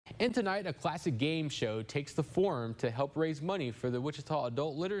And tonight, a classic game show takes the forum to help raise money for the Wichita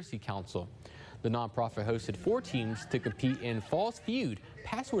Adult Literacy Council. The nonprofit hosted 4 teams to compete in Falls Feud,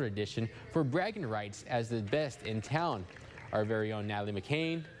 Password Edition, for bragging rights as the best in town. Our very own Natalie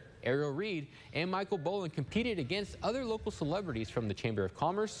McCain, Ariel Reed, and Michael Boland competed against other local celebrities from the Chamber of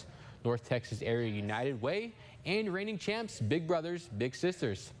Commerce, North Texas Area United Way, and reigning champs Big Brothers, Big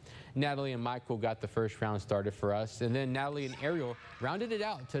Sisters. Natalie and Michael got the first round started for us, and then Natalie and Ariel rounded it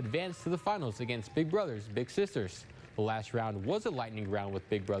out to advance to the finals against Big Brothers, Big Sisters. The last round was a lightning round with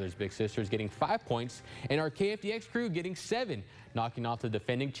Big Brothers Big Sisters getting 5 points and our KFDX crew getting 7, knocking off the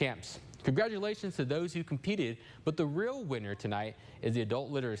defending champs. Congratulations to those who competed, but the real winner tonight is the Adult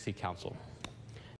Literacy Council.